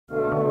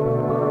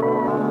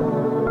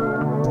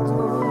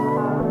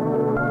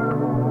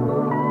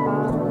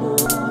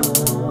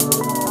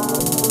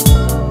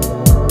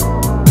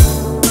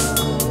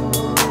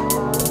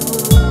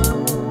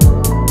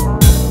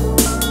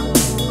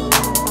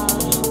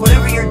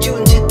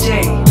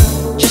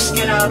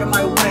out of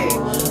my way.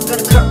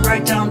 Gonna cut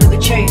right down to the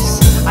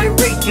chase.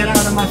 Irate, get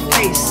out of my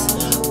face.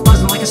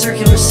 Buzzing like a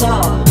circular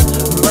saw.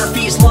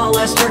 Murphy's Law,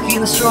 last turkey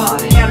in the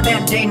straw. Had a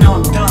bad day, now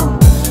I'm dumb.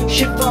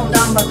 Shit falling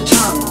down by the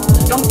tongue.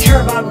 Don't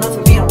care about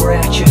nothing being we're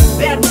at you.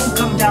 Bad mood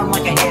come down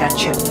like a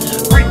hatchet.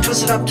 Brain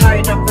twisted up,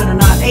 tied up in a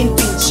knot. Ain't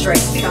feeling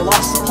straight, think I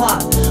lost the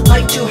plot.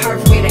 Life too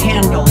hard for me to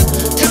handle.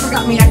 Temper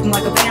got me acting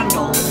like a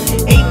vandal.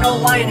 Ain't no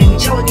lying in me,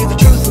 telling you the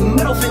truth.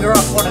 Middle finger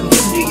up what I'm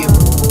giving to you.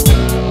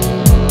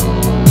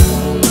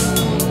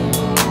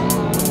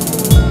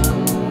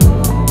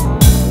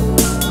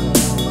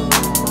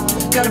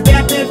 Got a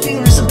bad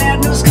feeling, there's some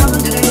bad news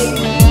coming today.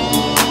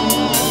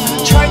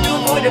 Tried to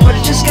avoid it, but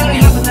it just gotta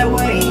happen that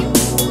way.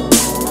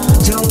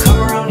 Don't come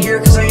around here,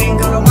 cause I ain't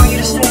gonna want you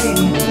to stay.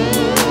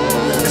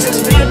 Cause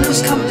there's bad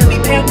news coming to me,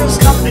 bad news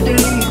coming today.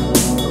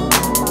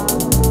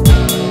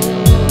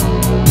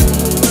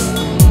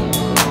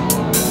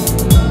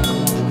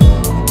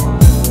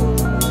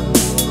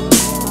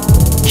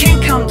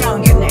 Can't calm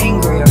down, getting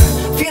angrier.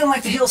 Feeling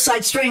like the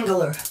hillside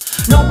strangler.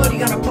 Nobody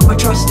gonna put my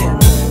trust in.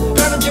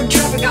 Driving through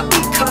traffic got me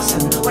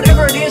cussing.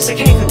 Whatever it is, I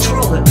can't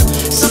control it.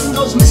 Something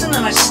goes missing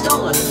and I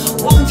stole it.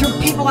 Walking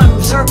through people I'm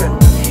observing.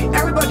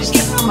 Everybody's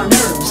getting on my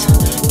nerves.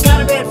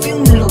 Got a bad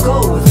feeling it'll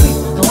go with me.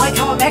 Don't like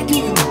how I'm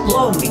acting, you can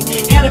blow me.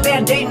 Had a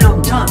bad day, now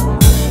I'm done.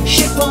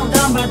 Shit falling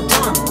down but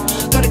done.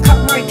 Gotta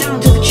cut right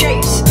down to the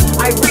chase.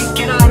 Irate,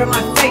 get out of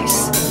my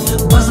face.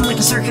 Buzzing like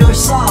a circular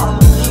saw.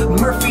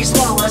 Murphy's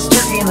Law, last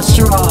turkey in the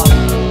straw.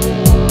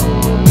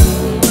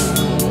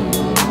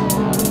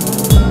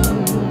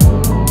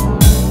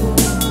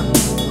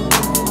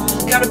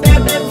 Got a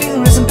bad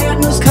feeling, there's some bad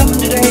news coming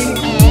today.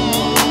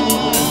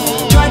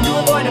 Tried to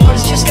avoid it, but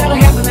it's just gotta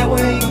happen that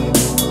way.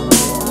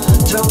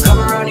 Don't come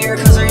around here,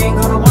 cause I ain't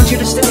gonna want you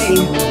to stay.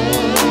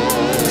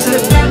 Cause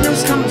there's bad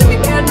news coming to me,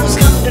 bad news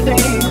coming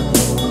today.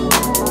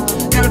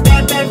 Got a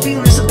bad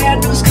feeling, there's some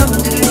bad news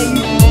coming today.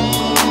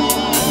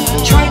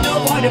 Tried to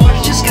avoid it, but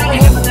it just gotta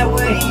happen that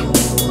way.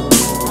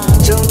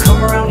 Don't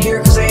come around here,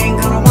 cause I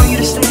ain't gonna want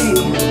you to stay.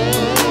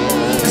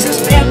 Cause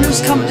there's bad news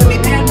coming to me.